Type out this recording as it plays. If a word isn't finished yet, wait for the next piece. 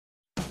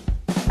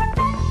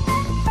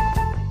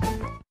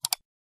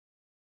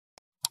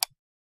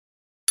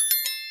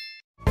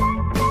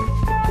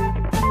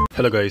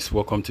Hello guys,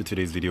 welcome to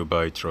today's video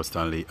by Trust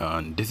Stanley,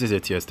 and this is a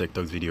TS Tech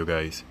Talks video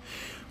guys.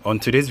 On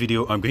today's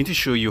video I'm going to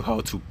show you how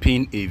to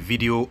pin a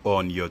video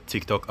on your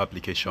TikTok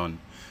application.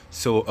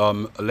 So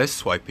let's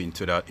swipe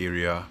into that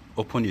area,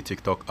 open your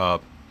TikTok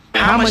app,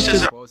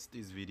 pause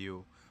this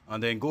video,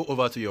 and then go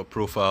over to your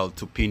profile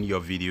to pin your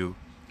video.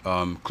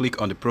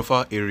 Click on the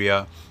profile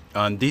area,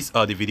 and these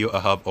are the video I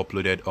have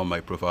uploaded on my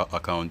profile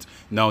account.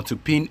 Now to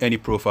pin any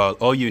profile,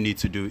 all you need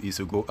to do is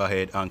to go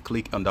ahead and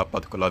click on that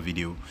particular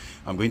video.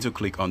 I'm going to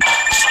click on,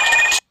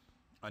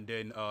 and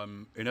then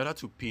in order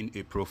to pin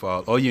a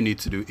profile, all you need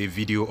to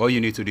do all you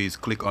need to do is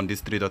click on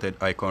this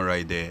three-dotted icon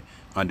right there,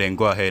 and then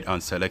go ahead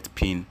and select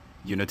pin.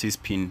 You notice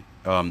pin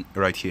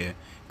right here.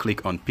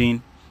 Click on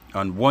pin,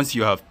 and once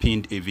you have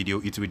pinned a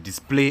video, it will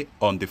display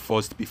on the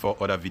first before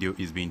other video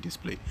is being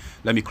displayed.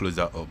 Let me close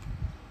that up.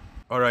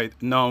 Alright,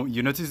 now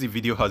you notice the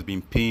video has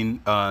been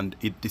pinned and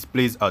it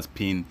displays as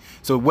pinned.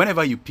 So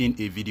whenever you pin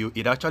a video,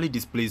 it actually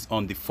displays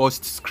on the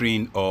first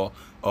screen or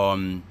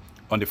on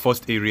the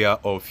first area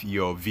of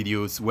your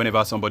videos.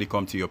 Whenever somebody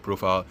comes to your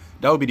profile,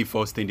 that will be the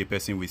first thing the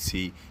person will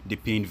see, the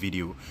pinned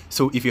video.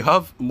 So if you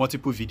have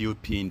multiple video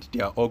pinned, they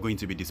are all going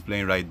to be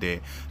displaying right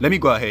there. Let me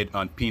go ahead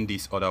and pin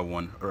this other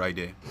one right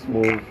there.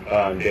 Smooth,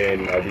 and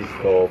then this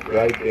stuff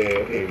right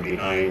there in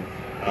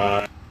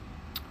behind.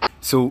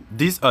 So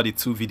these are the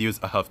two videos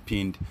I have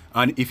pinned,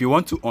 and if you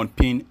want to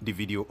unpin the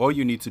video, all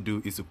you need to do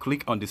is to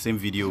click on the same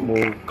video,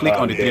 click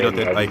on the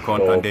three-dotted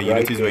icon, and then you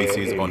notice where it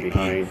says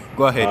unpin.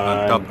 Go ahead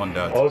and tap on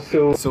that.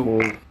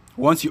 So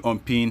once you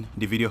unpin,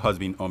 the video has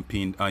been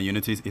unpinned, and you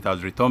notice it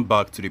has returned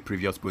back to the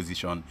previous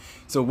position.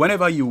 So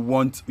whenever you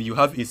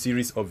have a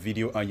series of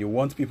video and you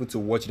want people to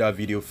watch that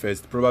video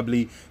first,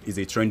 probably is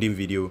a trending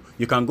video,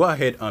 you can go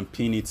ahead and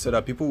pin it so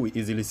that people will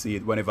easily see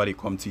it whenever they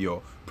come to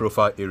your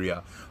profile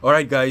area.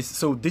 Alright guys,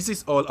 so this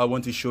is all I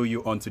want to show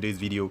you on today's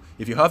video.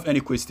 If you have any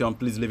question,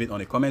 please leave it on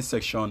the comment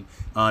section,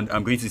 and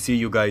I'm going to see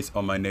you guys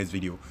on my next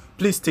video.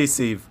 Please stay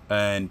safe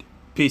and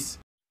peace.